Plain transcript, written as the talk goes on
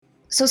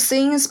So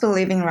seeing is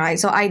believing, right?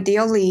 So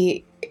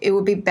ideally, it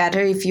would be better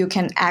if you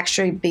can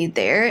actually be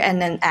there and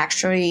then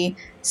actually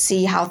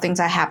see how things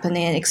are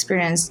happening and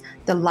experience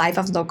the life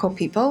of local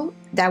people.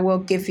 That will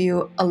give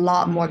you a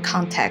lot more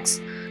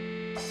context.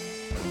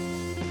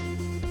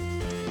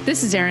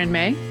 This is Erin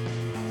May.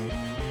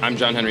 I'm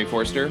John Henry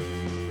Forster,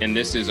 and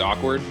this is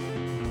Awkward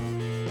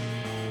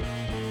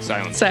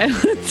Silence.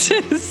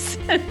 Silences.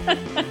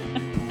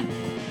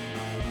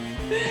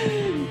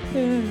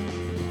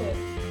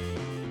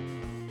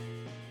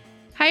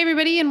 Hi,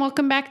 everybody, and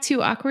welcome back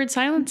to Awkward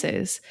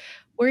Silences.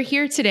 We're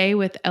here today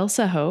with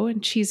Elsa Ho,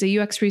 and she's a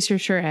UX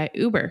researcher at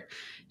Uber.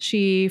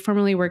 She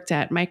formerly worked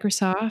at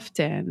Microsoft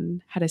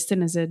and had a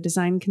stint as a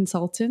design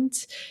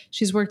consultant.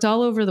 She's worked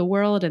all over the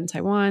world in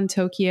Taiwan,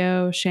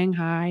 Tokyo,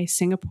 Shanghai,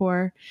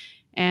 Singapore.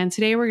 And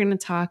today we're going to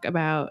talk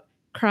about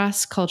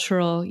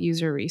cross-cultural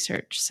user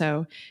research.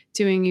 So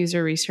doing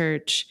user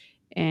research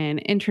in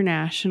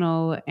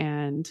international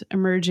and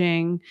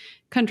emerging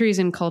countries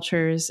and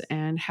cultures,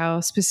 and how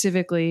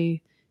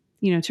specifically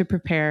to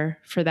prepare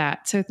for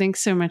that. So thanks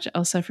so much,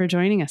 Elsa, for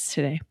joining us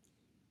today.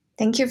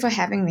 Thank you for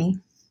having me.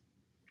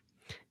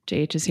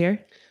 JH is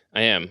here.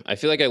 I am. I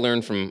feel like I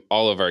learned from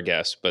all of our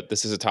guests, but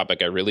this is a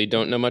topic I really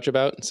don't know much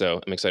about, so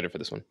I'm excited for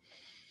this one.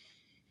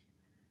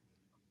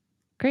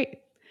 Great.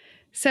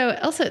 So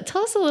Elsa,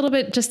 tell us a little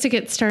bit, just to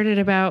get started,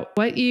 about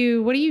what do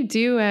you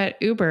do at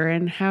Uber,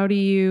 and how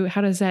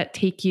does that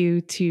take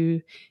you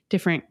to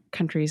different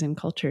countries and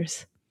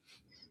cultures?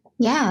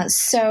 Yeah.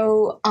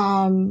 So,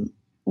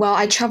 well,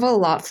 I travel a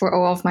lot for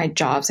all of my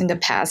jobs in the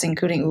past,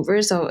 including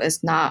Uber. So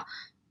it's not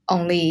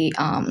only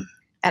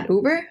at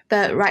Uber,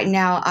 but right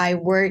now I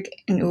work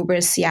in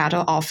Uber's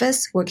Seattle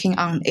office, working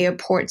on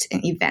airports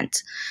and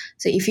events.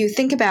 So if you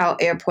think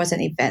about airports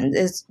and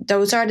events,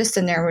 those are the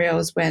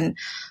scenarios where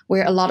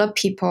a lot of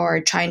people are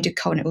trying to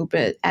call an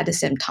Uber at the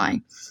same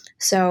time.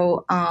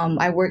 So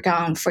I work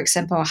on, for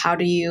example, how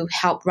do you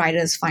help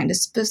riders find a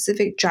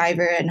specific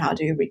driver, and how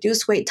do you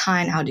reduce wait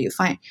time? How do you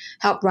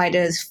help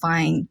riders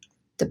find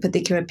the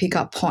particular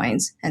pickup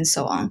points, and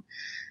so on.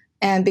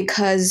 And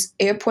because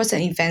airports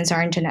and events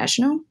are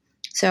international,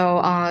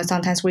 so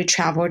sometimes we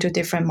travel to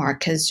different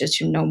markets just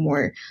to know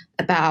more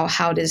about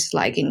how this is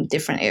like in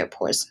different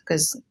airports,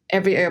 because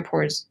every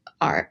airports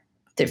are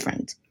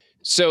different.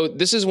 So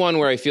this is one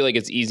where I feel like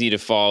it's easy to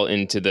fall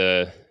into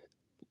the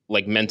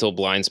mental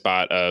blind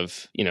spot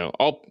of,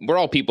 we're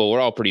all people,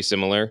 we're all pretty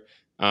similar.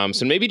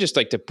 So maybe just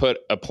to put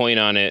a point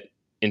on it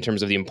in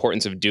terms of the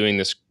importance of doing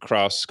this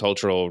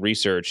cross-cultural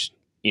research,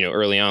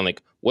 early on,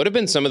 what have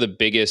been some of the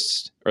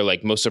biggest or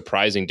most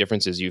surprising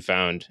differences you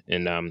found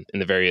in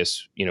the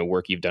various,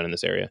 work you've done in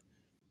this area?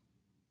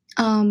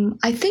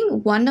 I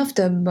think one of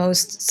the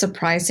most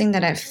surprising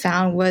that I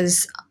found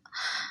was,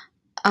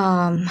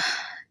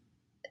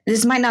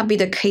 this might not be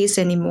the case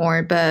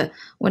anymore, but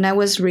when I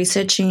was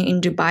researching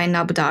in Dubai and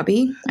Abu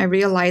Dhabi, I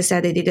realized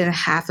that they didn't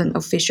have an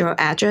official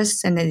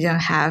address, and they didn't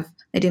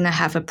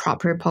have a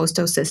proper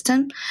postal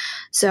system.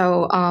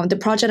 So the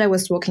project I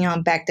was working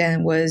on back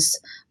then was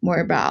more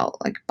about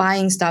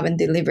buying stuff and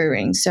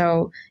delivering.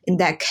 So in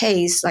that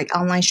case,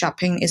 online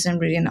shopping isn't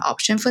really an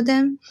option for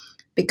them,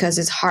 because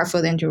it's hard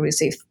for them to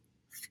receive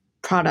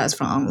products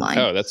from online.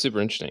 Oh, that's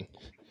super interesting.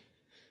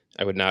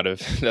 I would not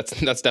have. That's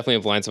definitely a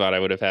blind spot I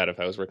would have had if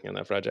I was working on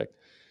that project.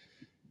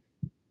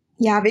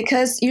 Yeah,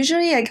 because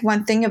usually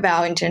one thing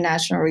about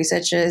international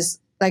research is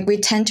we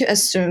tend to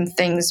assume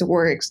things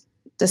work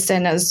the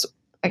same as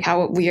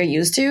how we are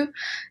used to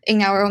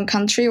in our own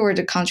country or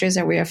the countries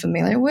that we are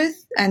familiar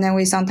with, and then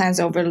we sometimes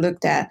overlook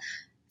that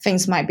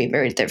things might be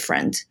very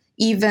different.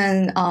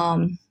 Even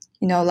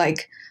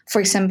for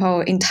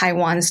example, in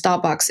Taiwan,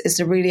 Starbucks is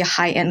a really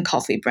high-end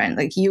coffee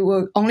brand. You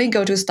will only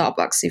go to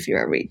Starbucks if you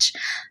are rich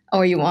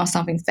or you want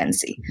something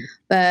fancy.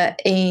 But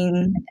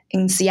in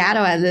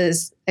Seattle, at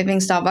least, I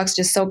think Starbucks is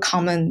just so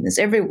common. It's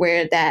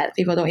everywhere that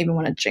people don't even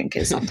want to drink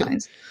it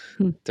sometimes.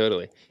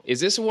 Totally.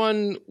 Is this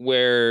one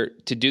where,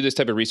 to do this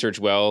type of research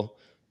well,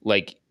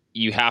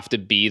 you have to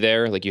be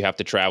there, you have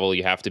to travel,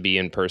 you have to be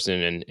in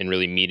person and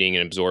really meeting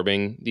and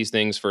absorbing these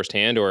things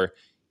firsthand? Or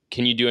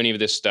can you do any of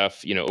this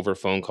stuff, over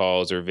phone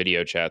calls or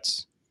video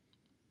chats?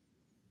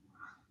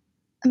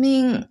 I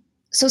mean,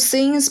 so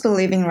seeing is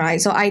believing,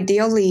 right? So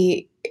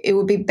ideally, it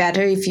would be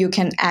better if you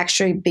can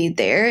actually be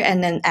there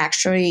and then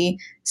actually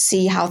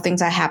see how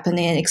things are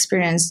happening and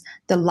experience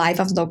the life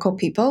of local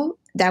people.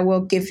 That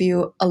will give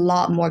you a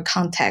lot more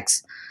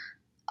context.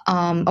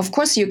 Of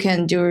course, you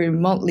can do it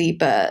remotely,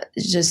 but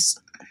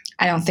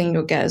I don't think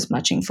you'll get as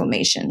much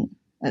information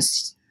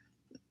as,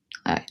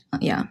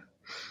 yeah.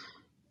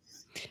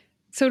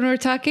 So when we're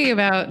talking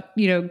about,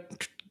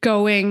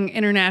 going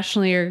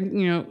internationally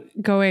or,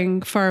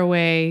 going far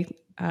away,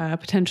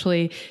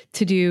 potentially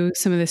to do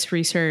some of this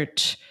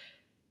research,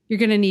 you're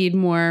going to need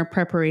more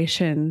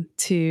preparation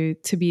to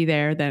be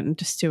there than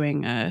just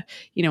doing a,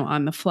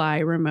 on the fly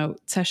remote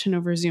session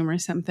over Zoom or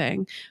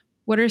something.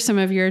 What are some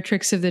of your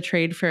tricks of the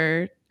trade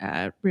for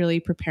really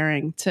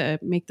preparing to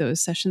make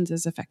those sessions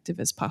as effective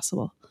as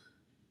possible?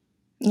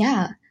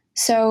 Yeah.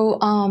 So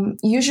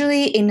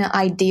usually in an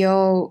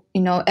ideal,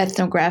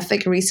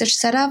 ethnographic research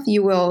setup,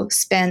 you will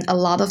spend a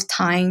lot of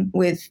time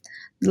with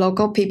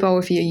local people,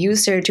 with your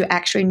user to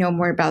actually know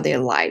more about their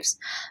lives.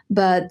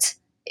 But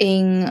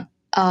in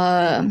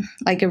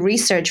like a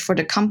research for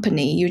the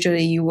company,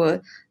 usually you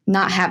will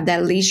not have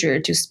that leisure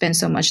to spend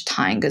so much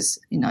time because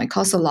it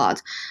costs a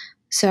lot.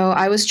 So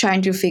I was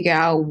trying to figure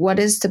out what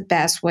is the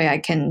best way I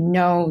can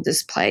know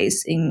this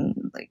place in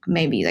like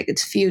maybe like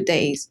it's few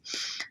days.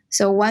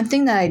 So one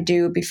thing that I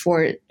do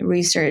before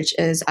research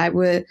is I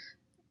would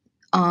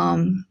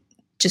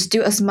just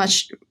do as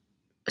much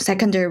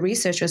secondary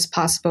research as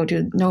possible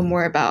to know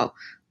more about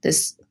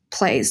this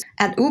place.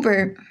 At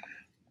Uber,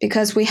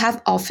 because we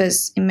have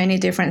office in many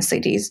different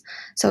cities,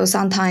 so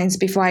sometimes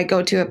before I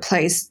go to a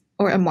place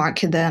or a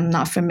market that I'm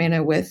not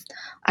familiar with,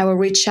 I will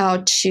reach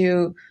out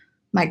to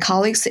my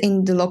colleagues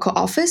in the local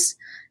office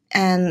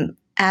and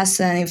ask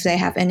them if they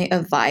have any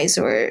advice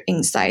or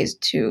insights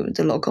to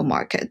the local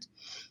market.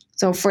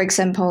 So, for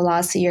example,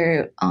 last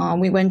year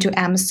we went to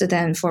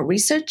Amsterdam for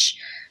research,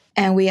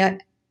 and we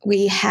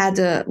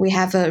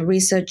have a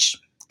research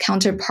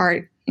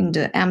counterpart in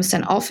the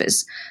Amsterdam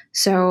office.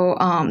 So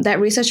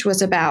that research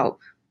was about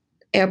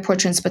airport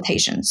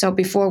transportation. So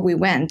before we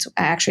went,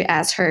 I actually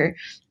asked her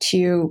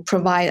to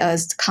provide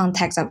us the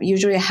context of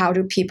usually how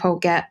do people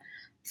get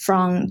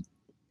from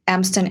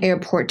Amsterdam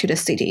airport to the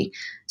city.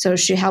 So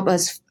she helped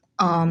us.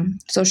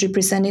 So she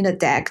presented a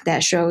deck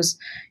that shows,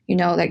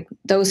 like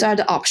those are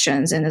the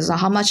options and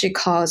how much it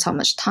costs, how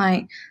much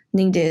time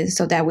needed,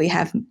 so that we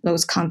have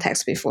those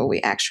contexts before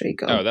we actually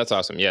go. Oh, that's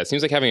awesome. Yeah, it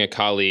seems like having a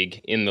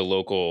colleague in the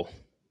local,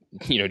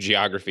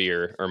 geography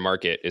or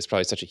market is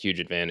probably such a huge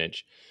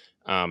advantage.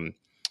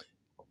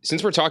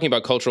 Since we're talking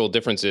about cultural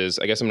differences,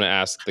 I guess I'm going to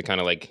ask the kind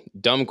of like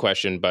dumb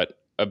question, but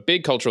a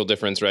big cultural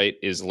difference, right,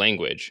 is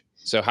language.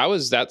 So how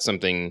is that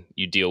something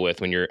you deal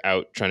with when you're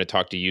out trying to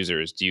talk to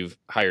users? Do you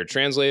hire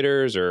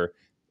translators, or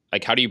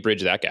like how do you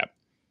bridge that gap?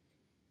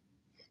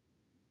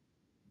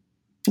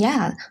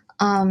 Yeah,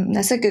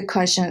 that's a good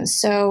question.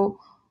 So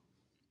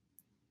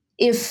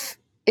if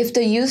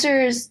the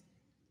users,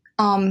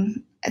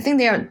 I think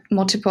there are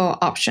multiple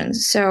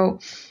options. So,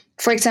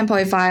 for example,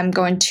 if I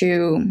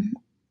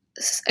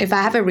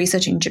have a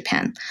research in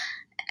Japan,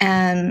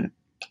 and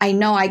I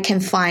know I can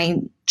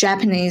find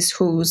Japanese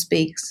who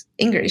speaks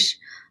English,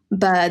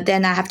 but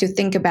then I have to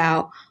think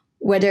about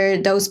whether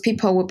those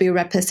people will be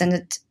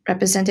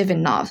representative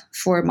enough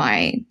for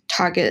my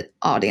target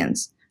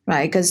audience,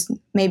 right? Because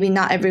maybe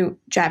not every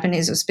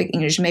Japanese will speak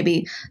English.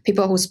 Maybe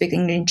people who speak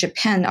English in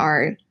Japan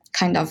are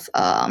kind of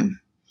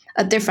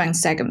a different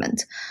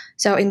segment.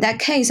 So in that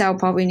case, I'll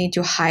probably need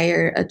to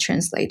hire a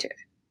translator.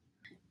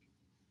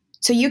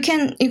 So you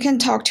can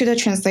talk to the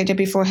translator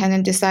beforehand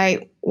and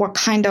decide what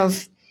kind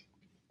of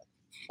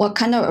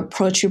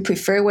approach you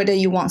prefer, whether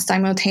you want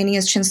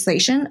simultaneous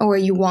translation or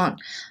you want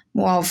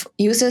more of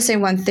user say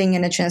one thing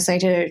and the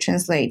translator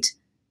translate,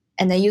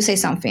 and then you say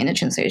something and the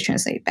translator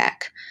translate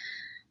back.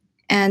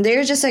 And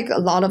there's just like a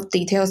lot of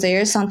details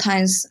there.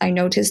 Sometimes I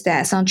noticed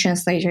that some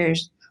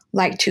translators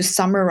like to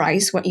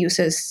summarize what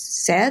users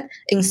said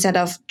instead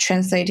of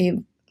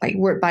translating like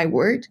word by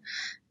word.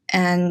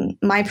 And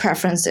my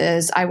preference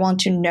is I want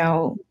to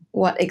know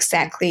what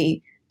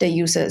exactly the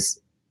users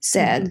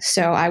said. Mm-hmm.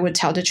 So I would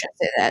tell the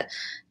translator that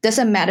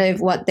doesn't matter if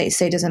what they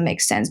say doesn't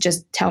make sense.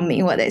 Just tell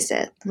me what they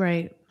said.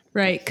 Right.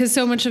 Right. Because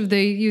so much of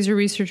the user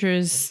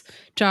researcher's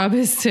job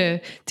is to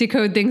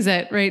decode things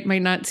that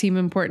might not seem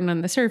important on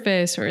the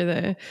surface, or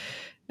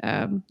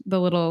the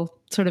little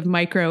sort of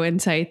micro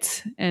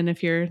insights. And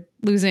if you're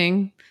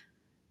losing,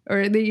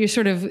 or that you're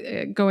sort of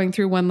going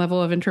through one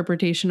level of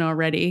interpretation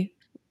already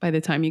by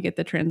the time you get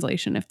the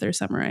translation, if they're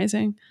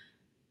summarizing.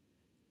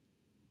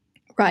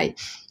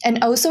 Right.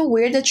 And also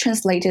where the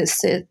translators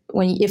sit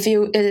when if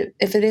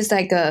it is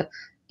like a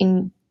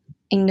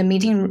in the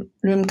meeting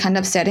room kind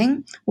of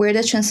setting, where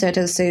the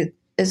translator sit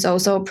is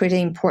also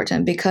pretty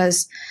important,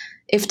 because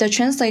if the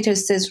translator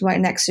sits right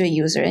next to the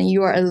user and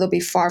you are a little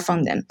bit far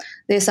from them,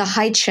 there's a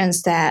high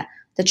chance that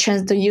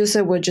the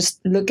user will just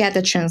look at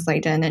the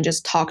translator and then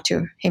just talk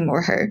to him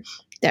or her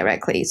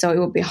directly. So it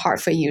will be hard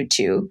for you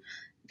to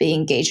be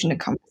engaged in the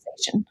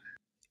conversation.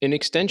 An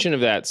extension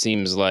of that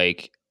seems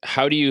like,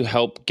 how do you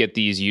help get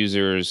these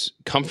users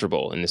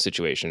comfortable in the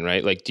situation,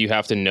 right? Like, do you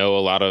have to know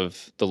a lot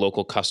of the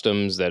local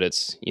customs, that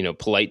it's,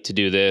 polite to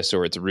do this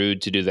or it's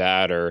rude to do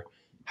that? Or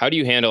how do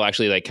you handle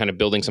actually like kind of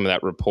building some of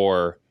that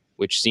rapport,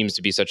 which seems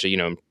to be such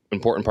a,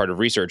 important part of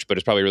research, but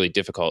it's probably really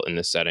difficult in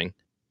this setting?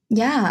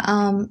 Yeah,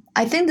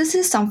 I think this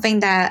is something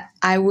that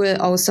I would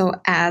also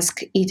ask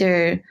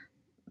either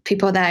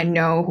people that I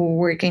know who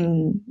work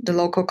in the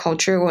local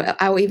culture, or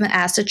I will even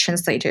ask the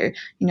translator,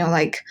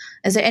 like,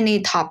 is there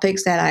any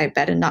topics that I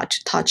better not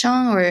to touch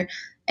on, or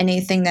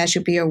anything that I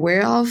should be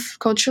aware of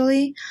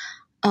culturally?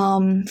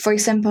 For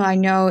example, I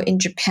know in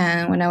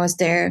Japan, when I was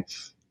there,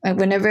 like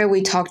whenever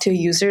we talk to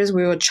users,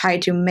 we will try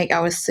to make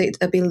our seat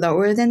a bit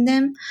lower than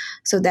them,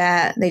 so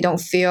that they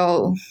don't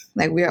feel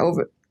like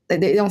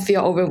they don't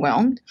feel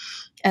overwhelmed.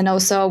 And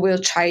also, we'll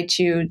try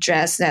to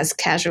dress as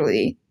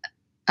casually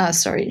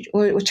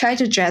we try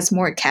to dress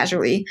more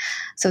casually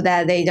so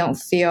that they don't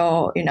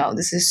feel,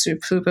 this is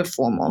super, super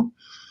formal.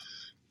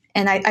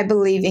 And I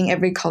believe in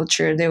every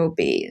culture there will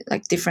be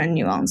like different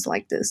nuance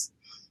like this.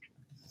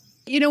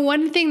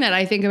 One thing that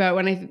I think about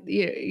when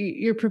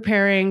you're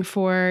preparing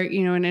for,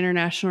 an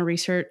international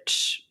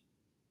research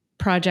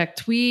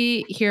project,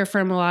 we hear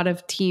from a lot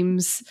of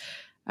teams,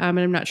 and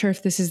I'm not sure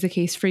if this is the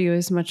case for you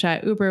as much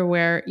at Uber,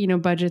 where,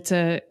 budget's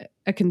a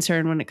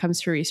concern when it comes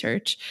to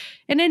research.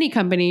 In any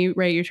company,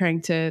 right, you're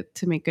trying to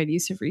make good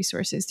use of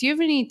resources. Do you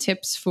have any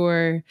tips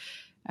for,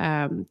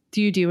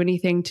 do you do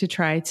anything to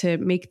try to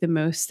make the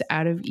most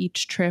out of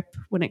each trip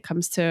when it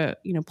comes to,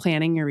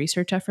 planning your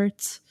research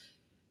efforts?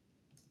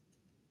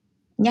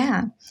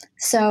 Yeah.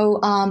 So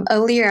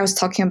earlier I was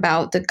talking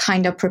about the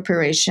kind of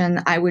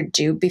preparation I would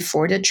do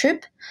before the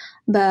trip.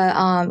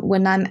 But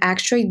when I'm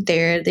actually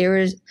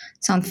there are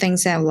some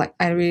things that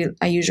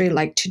I usually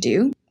like to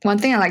do. One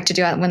thing I like to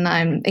do when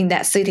I'm in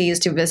that city is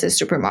to visit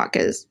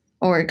supermarkets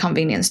or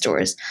convenience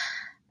stores.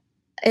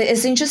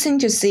 It's interesting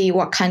to see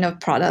what kind of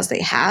products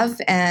they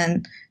have,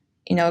 and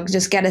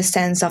just get a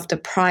sense of the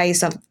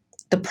price of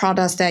the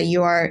products that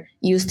you are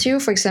used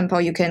to. For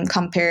example, you can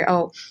compare,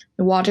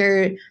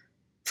 water.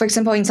 For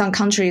example, in some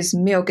countries,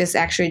 milk is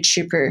actually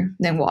cheaper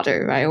than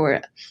water, right?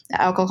 Or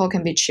alcohol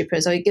can be cheaper.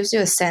 So it gives you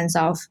a sense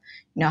of,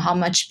 how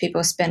much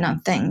people spend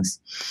on things.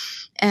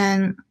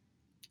 And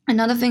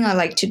another thing I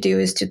like to do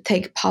is to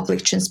take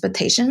public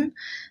transportation.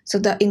 So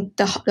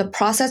the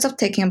process of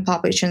taking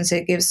public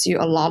transit gives you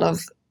a lot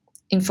of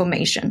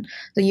information.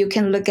 So you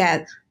can look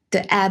at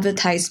the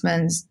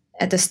advertisements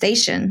at the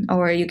station,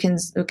 or you can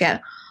look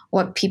at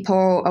what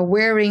people are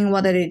wearing,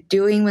 what are they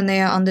doing when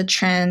they are on the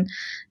train.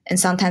 And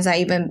sometimes I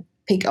even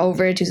pick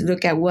over to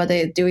look at what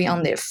they're doing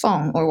on their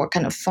phone or what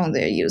kind of phone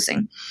they're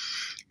using.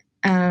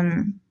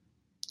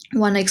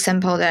 One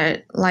example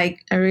that I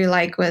really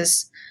like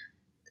was,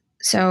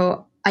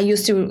 so I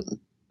used to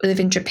live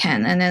in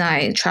Japan, and then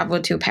I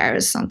travel to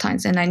Paris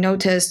sometimes, and I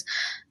noticed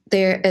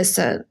there is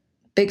a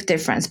big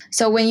difference.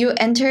 So when you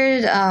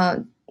enter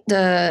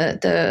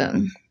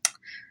the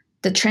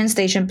train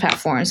station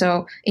platform,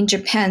 so in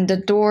Japan, the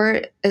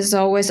door is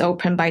always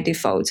open by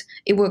default.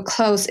 It will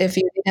close if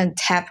you didn't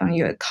tap on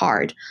your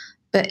card.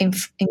 But in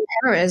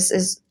Paris,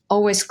 it's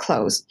always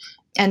closed,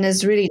 and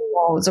it's really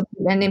small, so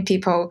preventing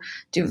people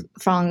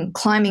from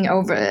climbing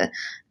over it.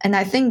 And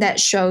I think that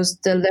shows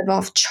the level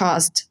of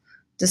trust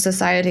the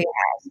society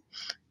has.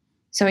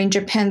 So in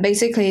Japan,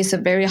 basically, it's a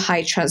very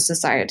high trust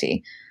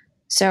society.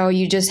 So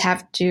you just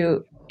have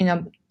to,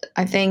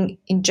 I think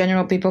in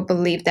general, people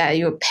believe that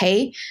you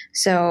pay.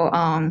 So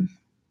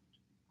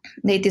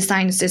they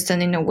design the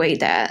system in a way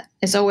that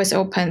it's always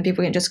open.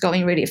 People can just go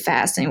in really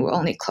fast, and it will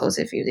only close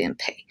if you didn't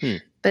pay.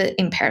 But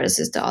in Paris,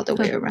 it's the other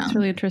way around. It's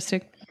really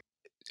interesting.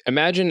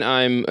 Imagine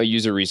I'm a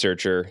user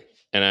researcher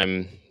and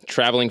I'm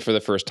traveling for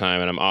the first time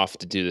and I'm off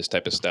to do this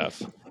type of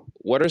stuff.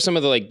 What are some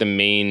of the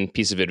main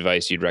piece of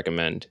advice you'd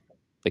recommend?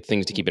 Like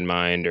things to keep in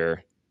mind,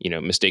 or,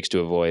 mistakes to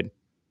avoid?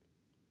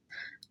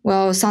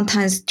 Well,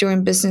 sometimes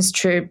during business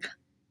trip,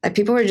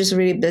 people are just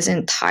really busy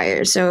and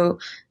tired. So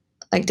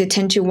they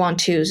tend to want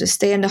to just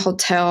stay in the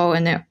hotel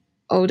and then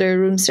order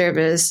room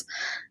service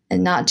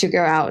and not to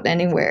go out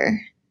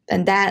anywhere.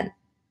 And that,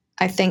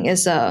 I think,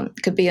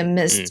 could be a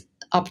missed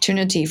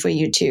opportunity for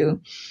you to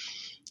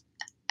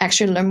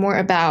actually learn more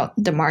about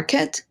the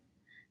market.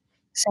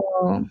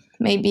 So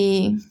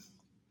maybe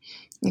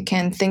you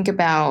can think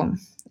about,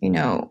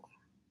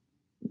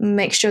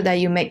 make sure that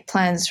you make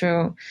plans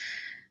to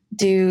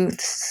do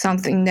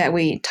something that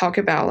we talk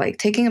about, like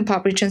taking a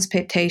public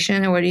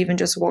transportation or even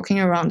just walking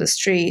around the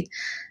street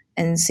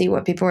and see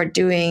what people are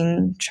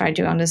doing, try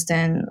to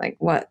understand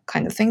what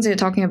kind of things they're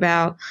talking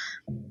about,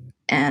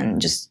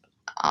 and just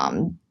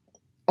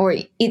or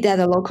eat at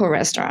a local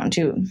restaurant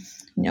to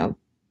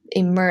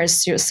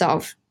immerse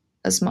yourself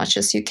as much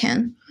as you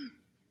can.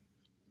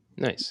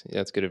 Nice. Yeah,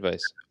 that's good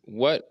advice.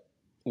 What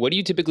do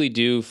you typically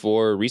do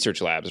for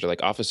research labs or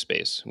office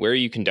space? Where are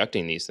you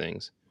conducting these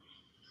things?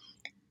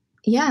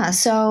 Yeah,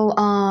 so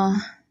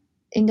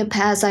in the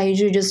past, I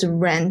usually just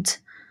rent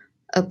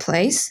a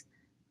place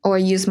or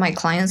use my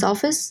client's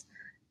office.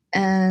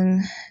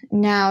 And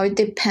now it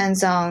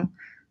depends on,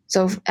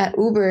 so at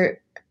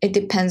Uber, it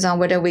depends on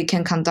whether we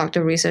can conduct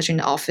the research in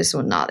the office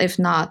or not. If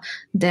not,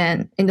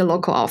 then in the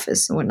local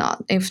office or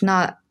not. If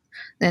not,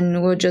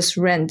 then we'll just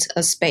rent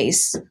a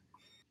space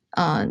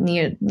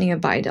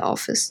nearby the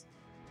office.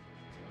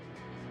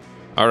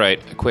 All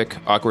right, a quick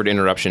awkward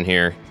interruption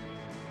here.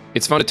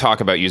 It's fun to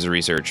talk about user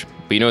research,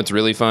 but what's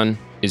really fun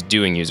is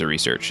doing user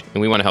research,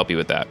 and we want to help you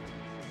with that.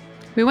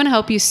 We want to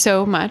help you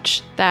so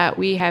much that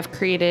we have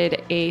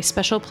created a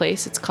special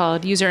place. It's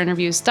called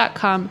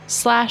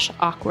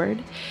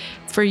userinterviews.com/awkward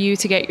for you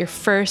to get your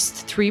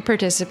first 3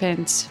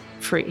 participants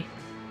free.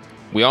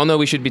 We all know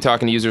we should be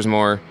talking to users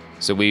more,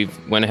 so we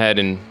went ahead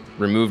and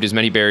removed as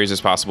many barriers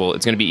as possible.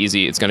 It's going to be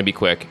easy. It's going to be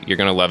quick. You're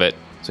going to love it.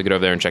 So get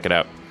over there and check it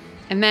out.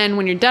 And then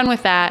when you're done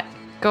with that,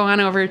 go on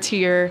over to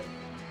your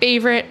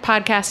favorite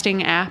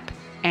podcasting app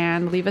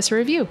and leave us a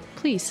review,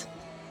 please.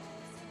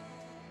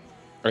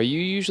 Are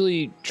you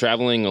usually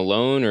traveling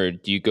alone, or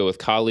do you go with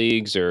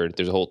colleagues, or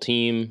there's a whole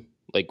team?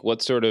 Like,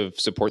 what sort of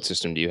support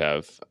system do you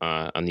have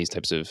on these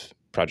types of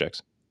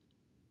projects?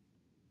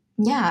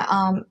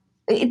 Yeah,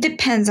 it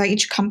depends. Like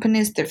each company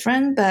is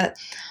different, but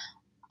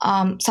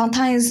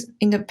sometimes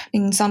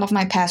in some of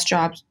my past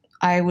jobs,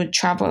 I would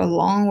travel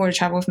alone or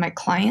travel with my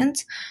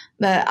clients.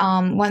 But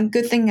one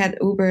good thing at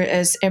Uber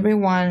is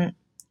everyone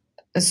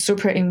is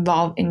super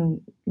involved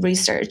in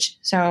research.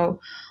 So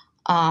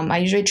I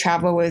usually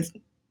travel with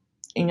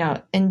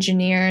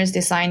engineers,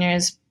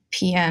 designers,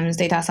 PMs,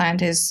 data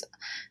scientists,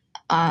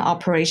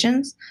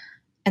 operations,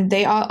 and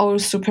they are all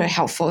super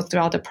helpful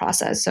throughout the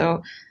process.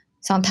 So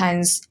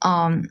sometimes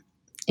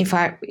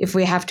if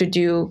we have to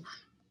do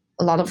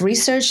a lot of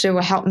research, they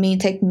will help me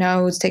take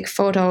notes, take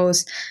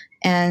photos,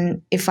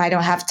 and if I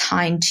don't have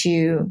time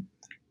to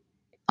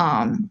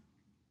um,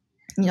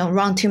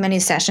 run too many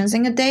sessions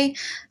in a day,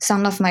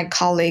 some of my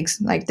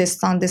colleagues, like this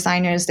some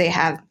designers, they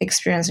have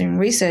experience in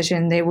research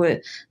and they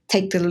would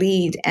take the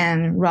lead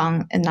and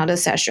run another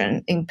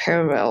session in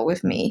parallel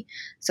with me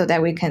so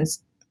that we can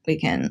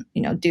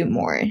do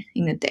more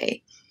in a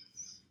day.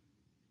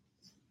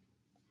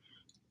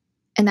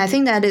 And I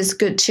think that is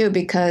good too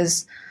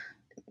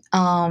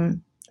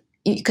um,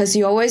 because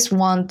you always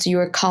want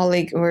your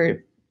colleague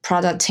or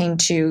product team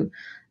to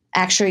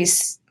actually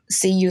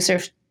see user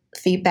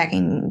feedback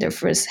in the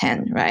first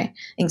hand, right?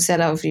 Instead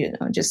of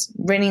just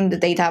bringing the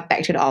data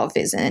back to the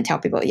office and tell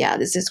people, yeah,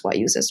 this is what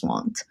users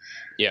want.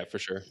 Yeah, for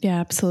sure. Yeah,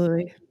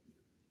 absolutely.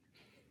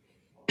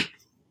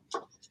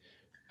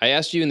 I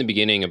asked you in the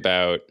beginning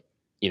about,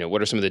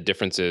 what are some of the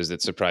differences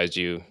that surprised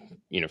you,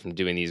 from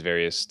doing these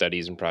various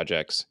studies and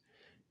projects.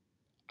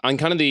 On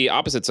kind of the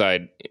opposite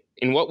side,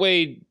 in what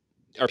way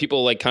are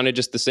people like kind of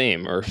just the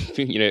same? Or,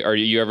 are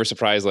you ever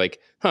surprised like,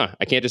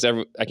 I can't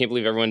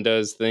believe everyone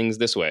does things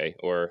this way,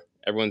 or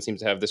everyone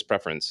seems to have this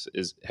preference?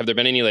 Have there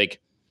been any like,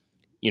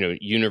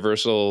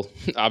 universal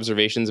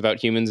observations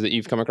about humans that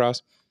you've come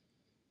across?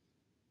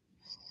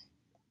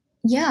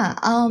 Yeah,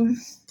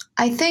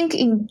 I think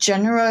in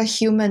general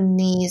human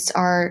needs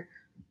are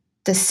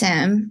the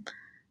same.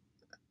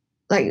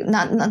 Like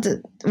not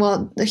the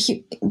well,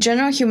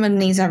 general human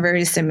needs are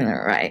very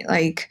similar, right?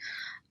 Like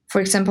for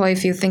example,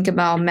 if you think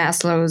about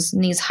Maslow's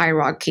needs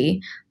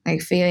hierarchy,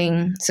 like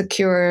feeling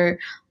secure,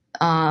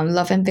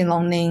 love and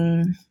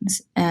belonging,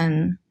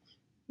 and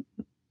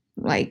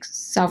like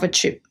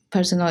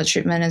personal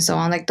achievement, and so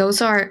on. Like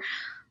those are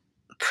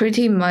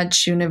pretty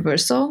much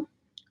universal,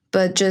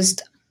 but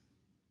just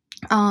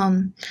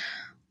um,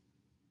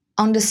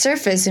 on the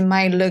surface, it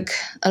might look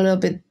a little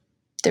bit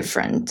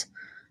different,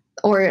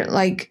 or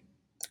like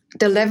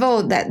the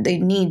level that they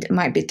need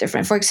might be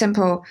different. For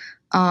example,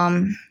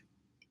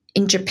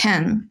 in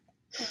Japan,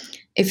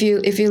 if you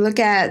look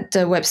at the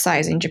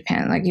websites in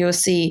Japan, like you'll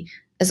see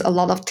there's a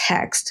lot of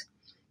text.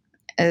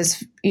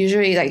 Is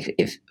usually like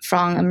if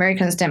from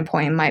American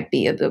standpoint, it might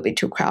be a little bit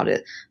too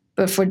crowded,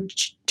 but for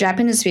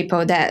Japanese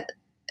people, that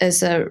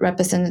is a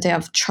representative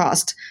of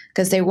trust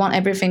because they want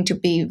everything to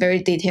be very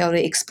detailed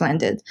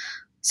explained.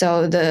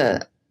 So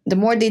the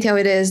more detailed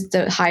it is,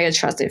 the higher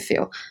trust they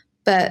feel.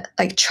 But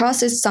like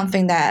trust is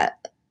something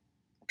that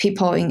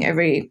people in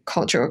every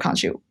culture or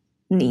country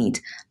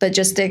need, but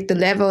just like the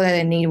level that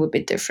they need would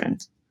be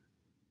different.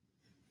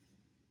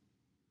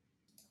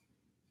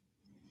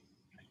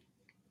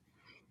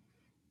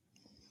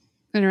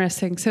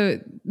 Interesting. So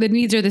the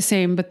needs are the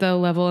same, but the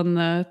level and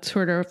the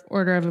sort of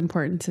order of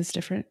importance is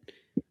different.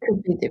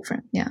 Could be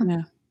different, yeah.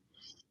 Yeah.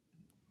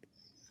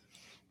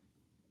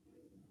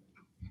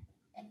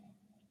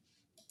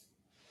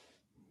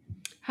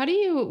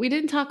 We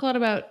didn't talk a lot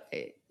about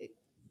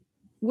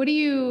what do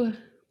you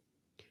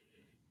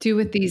do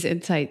with these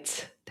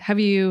insights? I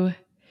know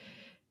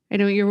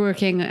you're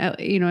working,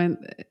 in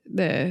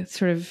the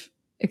sort of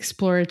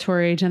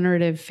exploratory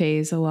generative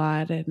phase a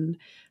lot and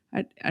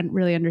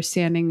really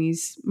understanding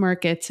these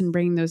markets and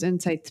bringing those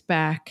insights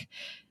back.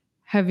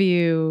 Have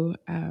you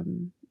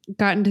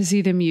gotten to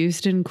see them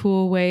used in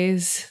cool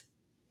ways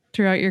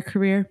throughout your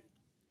career?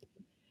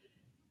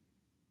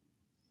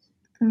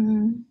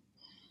 Mhm.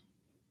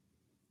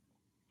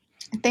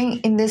 I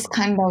think in this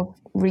kind of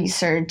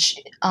research,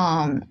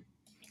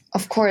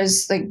 of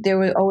course, like there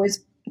will always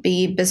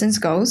be business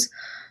goals.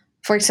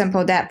 For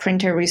example, that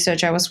printer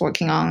research I was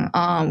working on,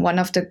 one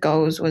of the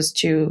goals was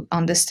to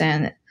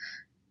understand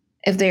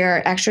if there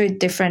are actually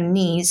different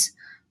needs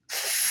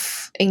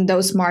in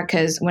those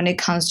markets when it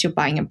comes to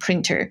buying a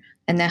printer,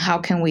 and then how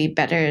can we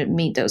better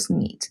meet those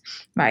needs,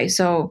 right?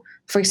 So,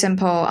 for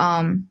example,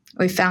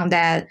 we found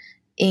that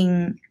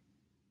in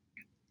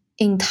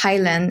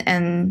Thailand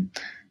and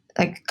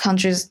like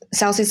countries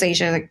Southeast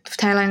Asia, like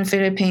Thailand,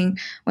 Philippines,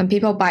 when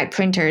people buy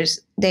printers,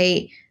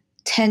 they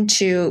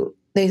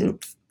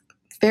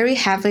very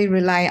heavily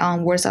rely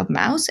on words of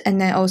mouth, and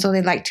then also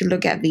they like to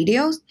look at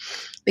videos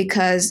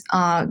because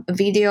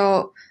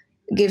video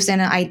gives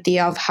them an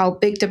idea of how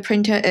big the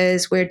printer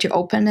is, where to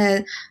open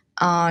it,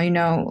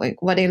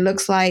 like what it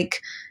looks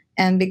like,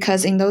 and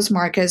because in those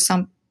markets,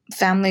 some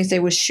families they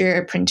would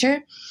share a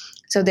printer,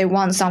 So they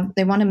want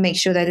to make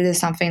sure that it is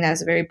something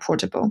that's very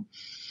portable.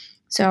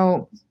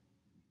 So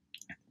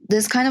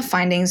this kind of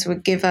findings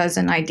would give us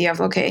an idea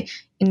of, okay,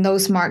 in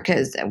those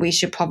markets that we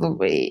should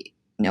probably,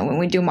 when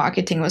we do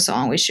marketing or so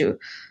on, we should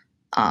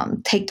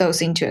take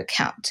those into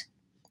account.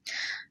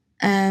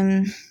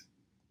 In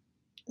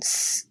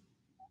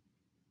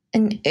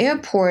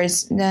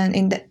airports, then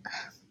in the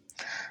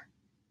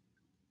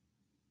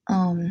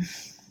how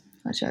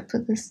should I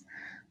put this?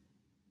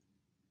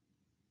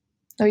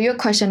 So your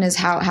question is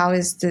how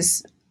is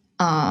this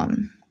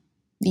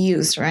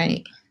used,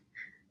 right?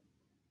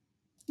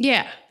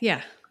 Yeah.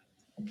 Yeah.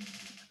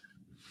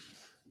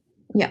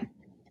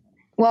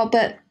 Well,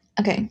 but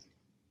okay.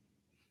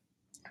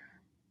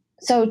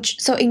 So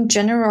in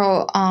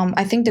general,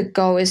 I think the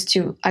goal is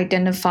to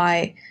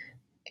identify,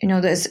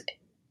 this.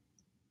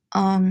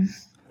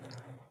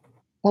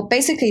 Well,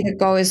 basically, the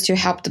goal is to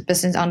help the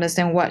business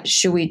understand what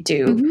should we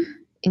do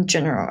in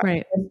general.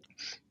 Right.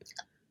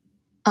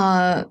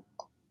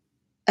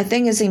 I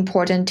think it's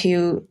important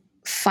to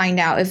find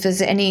out if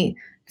there's any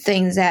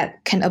things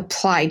that can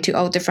apply to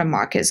all different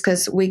markets,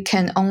 because we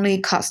can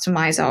only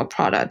customize our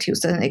product to a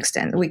certain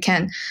extent. We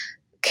can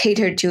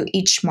cater to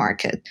each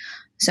market.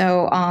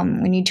 So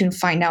we need to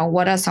find out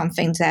what are some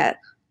things that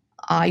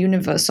are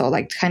universal,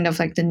 like kind of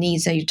like the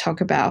needs that you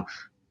talk about.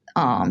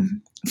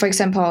 For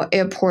example,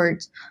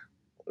 airport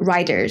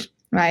riders,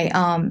 right?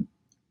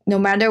 No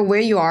matter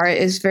where you are,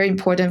 it's very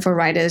important for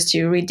riders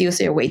to reduce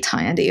their wait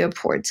time at the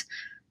airport.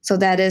 So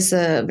that is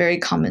a very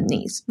common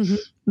need.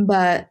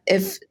 But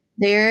if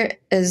there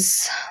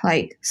is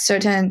like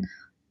certain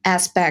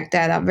aspects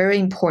that are very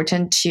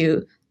important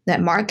to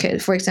that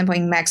market, for example,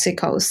 in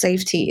Mexico,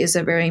 safety is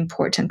a very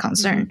important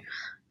concern,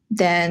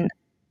 then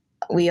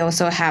we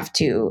also have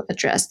to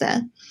address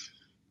that.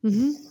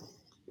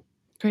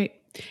 Great.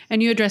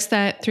 And you address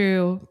that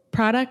through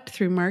product,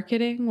 through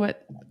marketing?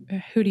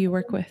 Who do you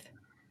work with?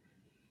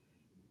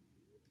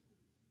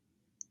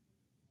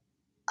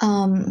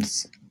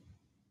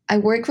 I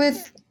work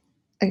with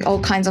like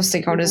all kinds of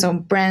stakeholders, so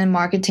brand,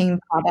 marketing,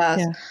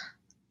 products,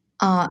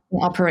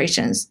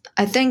 operations.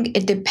 I think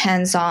it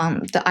depends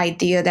on the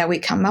idea that we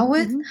come up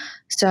with.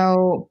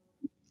 So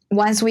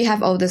once we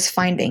have all these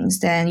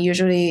findings, then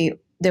usually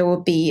there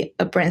will be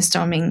a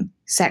brainstorming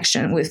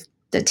section with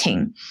the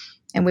team.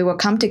 And we will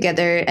come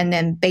together and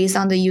then based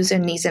on the user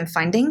needs and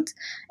findings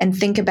and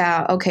think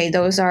about, okay,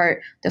 those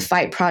are the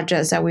 5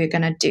 projects that we're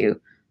going to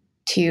do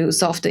to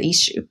solve the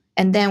issue.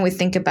 And then we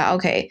think about,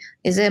 okay,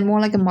 is it more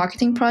like a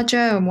marketing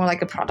project or more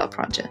like a product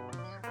project?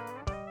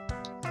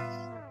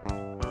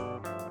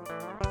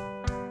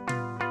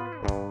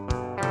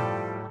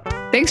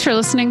 Thanks for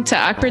listening to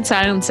Awkward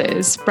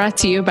Silences, brought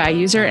to you by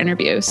User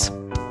Interviews.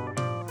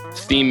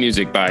 Theme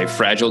music by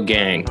Fragile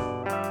Gang.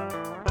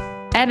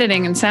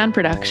 Editing and sound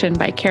production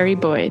by Carrie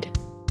Boyd.